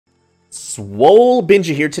Swole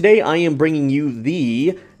Benji here. Today I am bringing you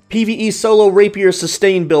the PvE Solo Rapier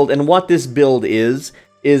Sustain Build, and what this build is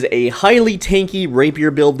a highly tanky Rapier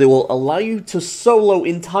build that will allow you to solo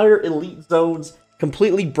entire elite zones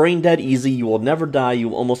completely brain dead easy. You will never die, you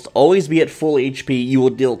will almost always be at full HP, you will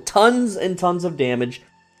deal tons and tons of damage.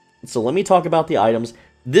 So let me talk about the items.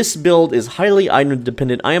 This build is highly item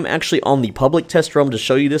dependent. I am actually on the public test room to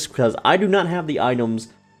show you this because I do not have the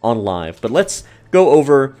items on live, but let's go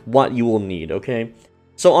over what you will need, okay?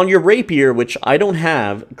 So on your Rapier, which I don't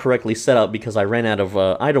have correctly set up because I ran out of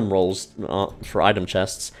item rolls for item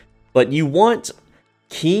chests, but you want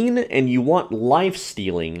Keen and you want Life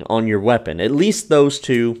Stealing on your weapon, at least those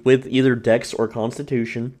two with either Dex or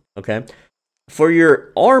Constitution, okay? For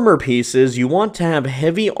your armor pieces, you want to have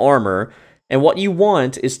Heavy Armor, and what you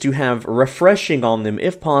want is to have Refreshing on them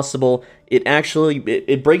if possible.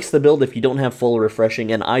 It breaks the build if you don't have full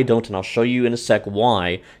Refreshing, and I don't, and I'll show you in a sec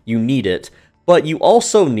why you need it. But you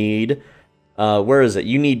also need, where is it?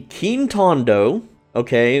 You need Keen Tondo,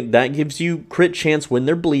 okay? That gives you crit chance when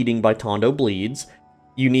they're bleeding by Tondo bleeds.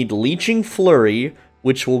 You need Leeching Flurry,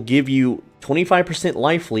 which will give you 25%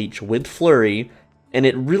 life leech with Flurry, and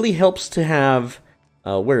it really helps to have,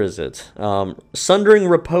 where is it? Sundering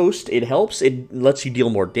Riposte, it helps. It lets you deal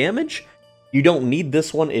more damage. You don't need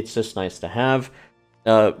this one, it's just nice to have.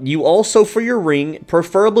 You also, for your ring,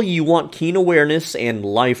 preferably you want Keen Awareness and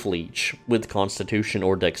Life Leech with Constitution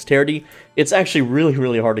or Dexterity. It's actually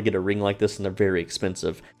really hard to get a ring like this, and they're very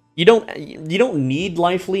expensive. You don't need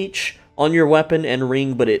Life Leech on your weapon and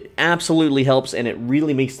ring, but it absolutely helps, and it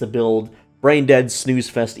really makes the build brain dead snooze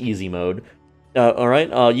fest easy mode.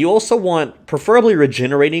 Alright, you also want preferably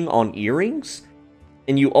regenerating on earrings,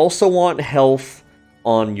 and you also want health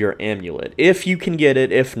on your amulet, if you can get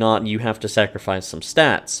it. If not, you have to sacrifice some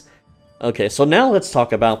stats. Okay, so now let's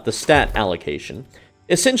talk about the stat allocation.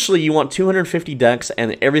 Essentially, you want 250 dex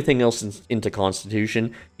and everything else into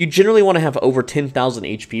Constitution. You generally want to have over 10,000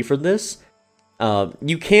 HP for this.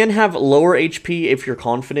 You can have lower HP if you're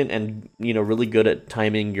confident and, you know, really good at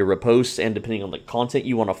timing your riposte, and depending on the content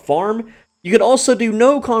you want to farm. You could also do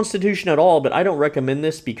no Constitution at all, but I don't recommend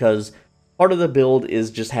this because part of the build is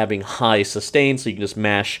just having high sustain, so you can just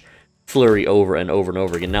mash Flurry over and over and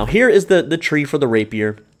over again. Now, here is the tree for the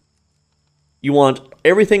Rapier. You want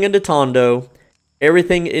everything into Tondo,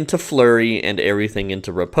 everything into Flurry, and everything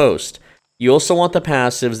into Riposte. You also want the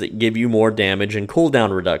passives that give you more damage and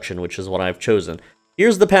cooldown reduction, which is what I've chosen.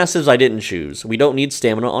 Here's the passives I didn't choose. We don't need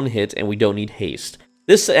Stamina on hit, and we don't need Haste.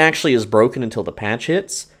 This actually is broken until the patch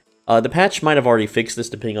hits. The patch might have already fixed this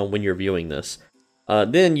depending on when you're viewing this.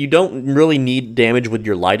 Then you don't really need damage with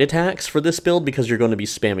your light attacks for this build because you're going to be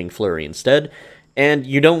spamming Flurry instead. And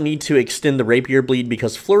you don't need to extend the Rapier bleed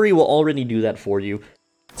because Flurry will already do that for you.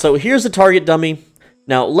 So here's the target dummy.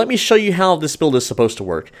 Now let me show you how this build is supposed to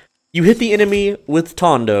work. You hit the enemy with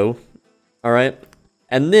Tondo, alright?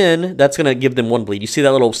 And then that's going to give them one bleed. You see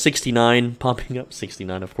that little 69 popping up?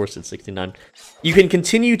 69, of course it's 69. You can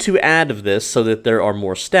continue to add this so that there are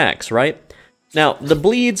more stacks, right? Now, the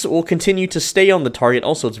bleeds will continue to stay on the target.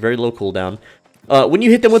 Also, it's very low cooldown. When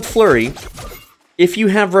you hit them with Flurry, if you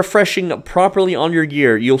have Refreshing properly on your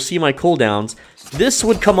gear, you'll see my cooldowns. This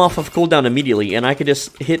would come off of cooldown immediately, and I could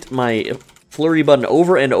just hit my Flurry button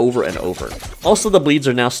over and over and over. Also, the bleeds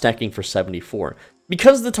are now stacking for 74.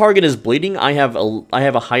 Because the target is bleeding, I have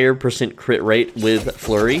a higher % crit rate with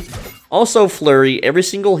Flurry. Also, Flurry, every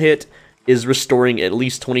single hit is restoring at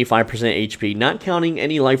least 25% HP, not counting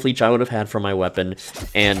any life leech I would have had from my weapon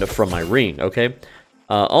and from my ring, okay?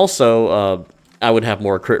 Also, I would have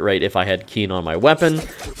more crit rate if I had Keen on my weapon,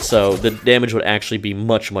 so the damage would actually be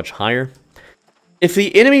much higher. If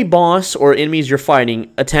the enemy boss or enemies you're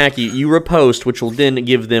fighting attack you, you riposte, which will then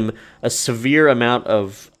give them a severe amount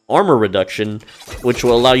of armor reduction, which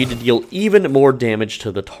will allow you to deal even more damage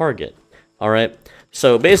to the target, alright?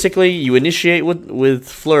 So basically, you initiate with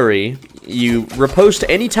Flurry, you riposte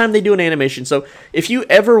anytime they do an animation. So if you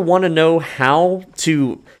ever want to know how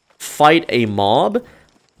to fight a mob,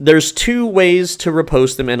 there's two ways to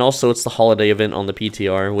riposte them, and also it's the holiday event on the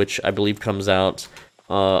PTR, which I believe comes out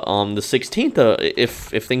on the 16th,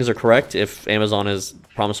 if things are correct, if Amazon has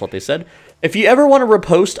promised what they said. If you ever want to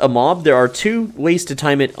riposte a mob, there are two ways to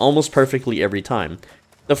time it almost perfectly every time.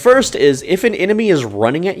 The first is, if an enemy is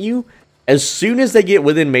running at you, as soon as they get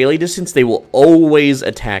within melee distance, they will always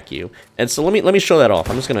attack you. And so let me show that off.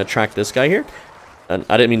 I'm just going to track this guy here. And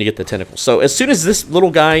I didn't mean to get the tentacle. So as soon as this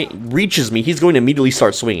little guy reaches me, he's going to immediately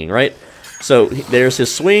start swinging, right? So there's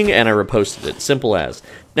his swing, and I riposted it. Simple as.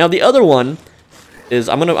 Now the other one is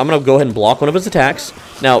I'm gonna go ahead and block one of his attacks.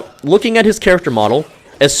 Now looking at his character model,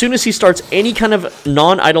 as soon as he starts any kind of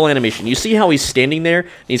non-idle animation, you see how he's standing there,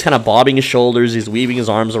 and he's kind of bobbing his shoulders, he's weaving his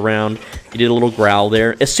arms around, he did a little growl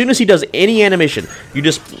there. As soon as he does any animation, you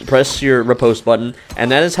just press your riposte button, and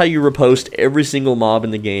that is how you riposte every single mob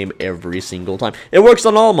in the game every single time. It works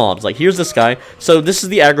on all mobs. Like, here's this guy. So this is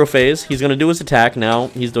the aggro phase. He's going to do his attack. Now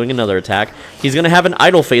he's doing another attack. He's going to have an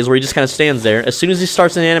idle phase where he just kind of stands there. As soon as he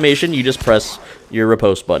starts an animation, you just press your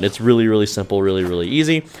riposte button. It's really, really simple, really, really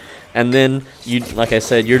easy. And then, like I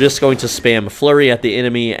said, you're just going to spam Flurry at the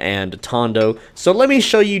enemy and Tondo. So let me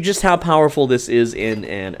show you just how powerful this is in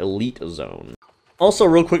an elite zone. Also,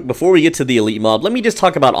 real quick, before we get to the elite mob, let me just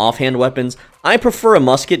talk about offhand weapons. I prefer a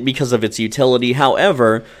musket because of its utility.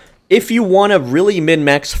 However, if you want to really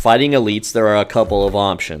min-max fighting elites, there are a couple of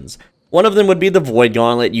options. One of them would be the Void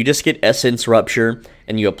Gauntlet. You just get Essence Rupture,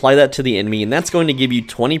 and you apply that to the enemy, and that's going to give you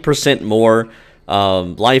 20% more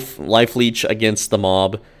life leech against the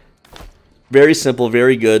mob. Very simple,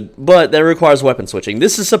 very good, but that requires weapon switching.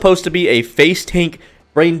 This is supposed to be a face tank,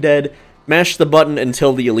 brain dead, mash the button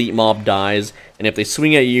until the elite mob dies, and if they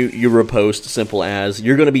swing at you, you riposte, simple as.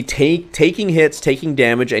 You're going to be taking hits, taking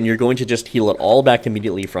damage, and you're going to just heal it all back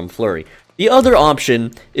immediately from Flurry. The other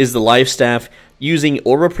option is the Life Staff, using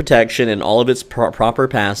Aura Protection and all of its proper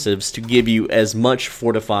passives to give you as much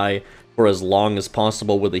Fortify for as long as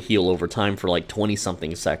possible with a heal over time for like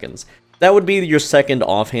 20-something seconds. That would be your second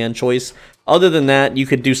offhand choice. Other than that, you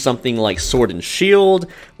could do something like Sword and Shield,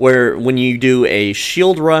 where when you do a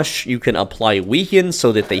shield rush, you can apply Weaken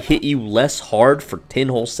so that they hit you less hard for 10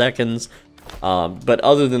 whole seconds. But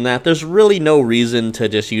other than that, there's really no reason to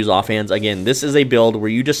just use offhands. Again, this is a build where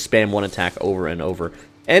you just spam one attack over and over.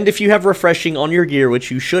 And if you have Refreshing on your gear,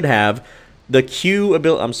 which you should have, the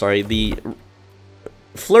the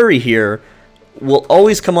Flurry here will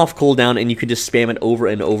always come off cooldown, and you can just spam it over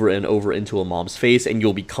and over and over into a mob's face, and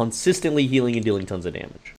you'll be consistently healing and dealing tons of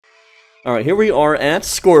damage. Alright, here we are at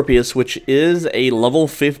Scorpius, which is a level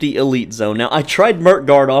 50 elite zone. Now, I tried Merc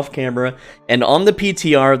Guard off camera, and on the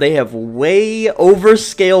PTR, they have way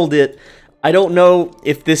overscaled it. I don't know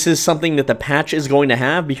if this is something that the patch is going to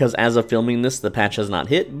have, because as of filming this, the patch has not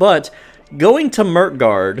hit, but going to Merc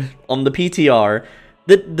Guard on the PTR,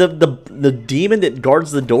 the demon that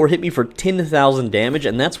guards the door hit me for 10,000 damage,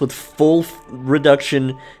 and that's with full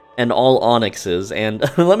reduction and all onyxes. And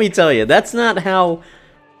let me tell you, that's not how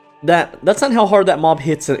hard that mob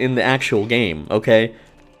hits in the actual game. Okay,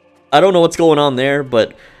 I don't know what's going on there,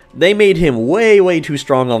 but they made him way too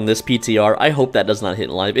strong on this PTR. I hope that does not hit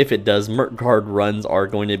live. If it does, Merc Guard runs are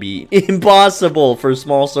going to be impossible for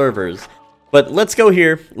small servers. But let's go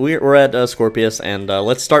here. We're at Scorpius, and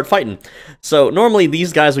let's start fighting. So normally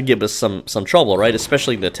these guys would give us some trouble, right?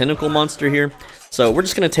 Especially the tentacle monster here. So we're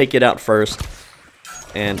just gonna take it out first.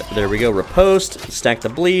 And there we go. Riposte, stack the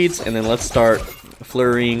bleeds, and then let's start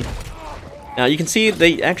flurrying. Now you can see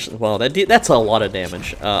they actually, well, that's a lot of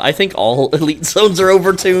damage. I think all elite zones are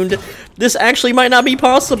overtuned. This actually might not be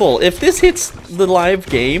possible. If this hits the live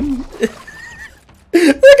game, look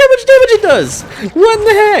how much damage it does. What in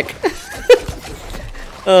the heck?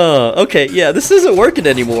 Okay, yeah, this isn't working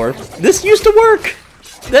anymore. This used to work.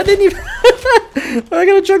 That didn't even... I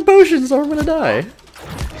gotta chug potions or I'm gonna die.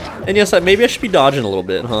 And yes, maybe I should be dodging a little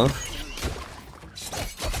bit, huh?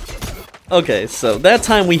 Okay, so that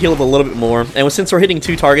time we healed a little bit more. And since we're hitting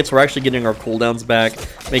 2 targets, we're actually getting our cooldowns back,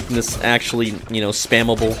 making this actually, you know,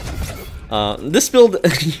 spammable. This build,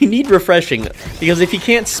 you need refreshing, because if you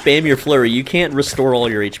can't spam your flurry, you can't restore all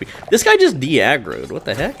your HP. This guy just de-aggroed. What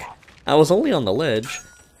the heck? I was only on the ledge.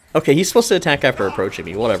 Okay, he's supposed to attack after approaching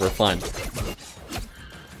me. Whatever, fine.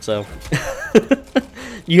 So,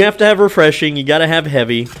 you have to have refreshing, you gotta have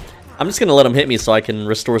heavy. I'm just gonna let him hit me so I can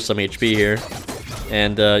restore some HP here.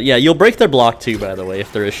 And, yeah, you'll break their block too, by the way,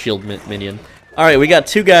 if they're a shield minion. Alright, we got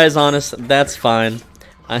 2 guys on us. That's fine.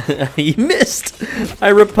 He missed!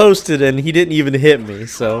 I riposted and he didn't even hit me,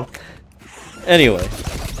 so... Anyway,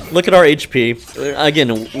 look at our HP.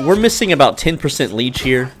 Again, we're missing about 10% leech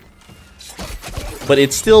here. But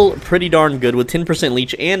it's still pretty darn good with 10%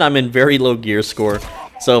 leech, and I'm in very low gear score.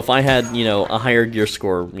 So if I had, you know, a higher gear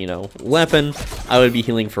score, you know, weapon, I would be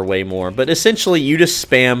healing for way more. But essentially, you just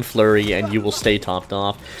spam flurry and you will stay topped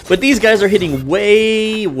off. But these guys are hitting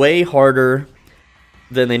way harder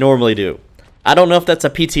than they normally do. I don't know if that's a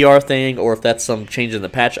PTR thing or if that's some change in the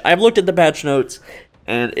patch. I've looked at the patch notes,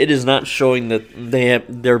 and it is not showing that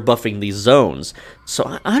they're buffing these zones.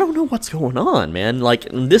 So I don't know what's going on, man. Like,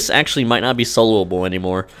 this actually might not be soloable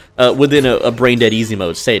anymore within a brain dead easy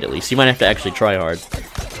mode state, at least. You might have to actually try hard.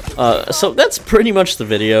 So that's pretty much the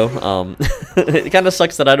video. It kind of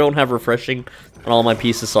sucks that I don't have refreshing on all my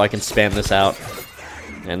pieces, so I can spam this out.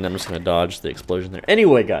 And I'm just going to dodge the explosion there.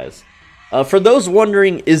 Anyway, guys, for those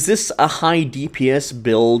wondering, is this a high DPS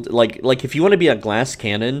build? Like if you want to be a glass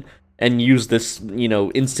cannon and use this, you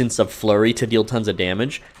know, instance of flurry to deal tons of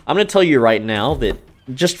damage, I'm going to tell you right now that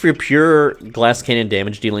just for pure glass cannon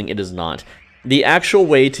damage dealing, it is not. The actual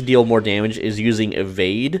way to deal more damage is using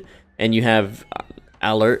evade, and you have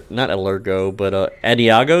not Allergo, but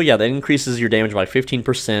Adiago. Yeah, that increases your damage by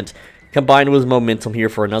 15%, combined with momentum here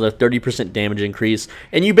for another 30% damage increase.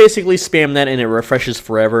 And you basically spam that and it refreshes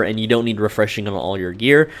forever, and you don't need refreshing on all your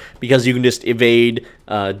gear, because you can just evade,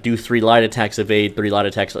 do 3 light attacks, evade, 3 light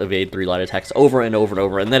attacks, evade, 3 light attacks over and over and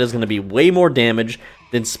over, and that is going to be way more damage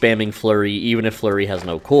than spamming flurry, even if flurry has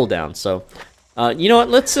no cooldown. So, you know what,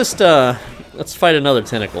 let's just, let's fight another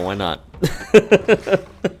tentacle, why not?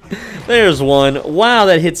 There's one. Wow,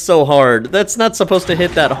 that hits so hard. That's not supposed to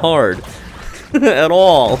hit that hard. At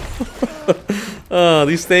all.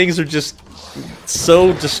 These things are just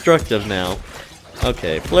so destructive now.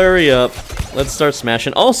 Okay, flurry up. Let's start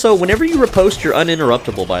smashing. Also, whenever you riposte, you're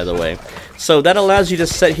uninterruptible, by the way. So that allows you to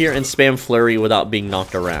sit here and spam flurry without being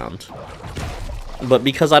knocked around. But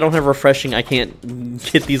because I don't have refreshing, I can't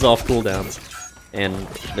get these off cooldowns. And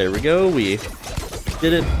there we go. We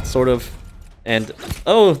did it, sort of. And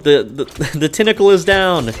oh, the tentacle is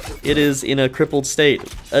down. It is in a crippled state.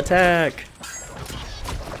 Attack.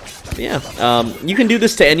 Yeah, you can do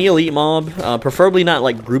this to any elite mob, preferably not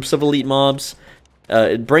like groups of elite mobs.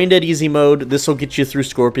 Brain Dead Easy mode, this will get you through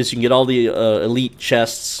Scorpius. You can get all the elite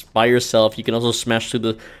chests by yourself. You can also smash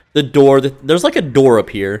through the door. There's like a door up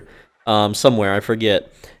here somewhere, I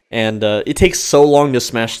forget. And it takes so long to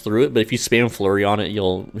smash through it, but if you spam flurry on it,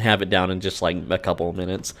 you'll have it down in just like a couple of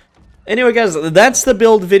minutes. Anyway, guys, that's the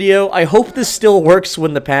build video. I hope this still works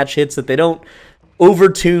when the patch hits, that they don't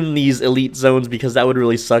overtune these elite zones, because that would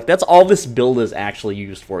really suck. That's all this build is actually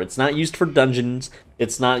used for. It's not used for dungeons.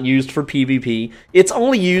 It's not used for PvP. It's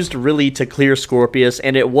only used really to clear Scorpius,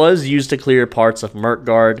 and it was used to clear parts of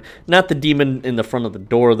Merkgard. Not the demon in the front of the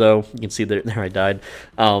door, though. You can see there I died.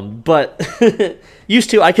 But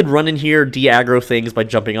used to, I could run in here, de-aggro things by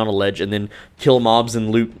jumping on a ledge, and then kill mobs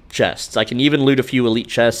and loot chests. I can even loot a few elite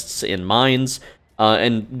chests in mines.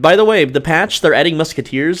 And by the way, the patch, they're adding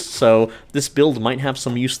musketeers, so this build might have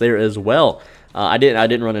some use there as well. I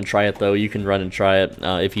didn't run and try it though. You can run and try it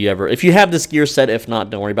if you have this gear set. If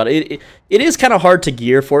not, don't worry about it. It is kind of hard to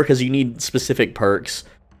gear for, because you need specific perks,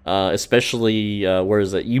 especially where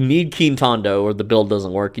is it? You need Keen Tondo or the build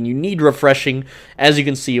doesn't work, and you need refreshing, as you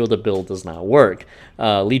can see, or the build does not work.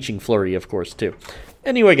 Leeching flurry, of course, too.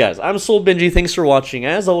 Anyway, guys, I'm Soul Benji. Thanks for watching.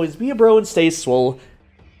 As always, be a bro and stay swole.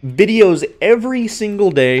 Videos every single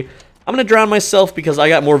day. I'm gonna drown myself because I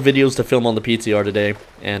got more videos to film on the PTR today,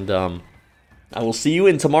 and I will see you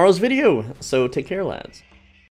in tomorrow's video, so take care, lads.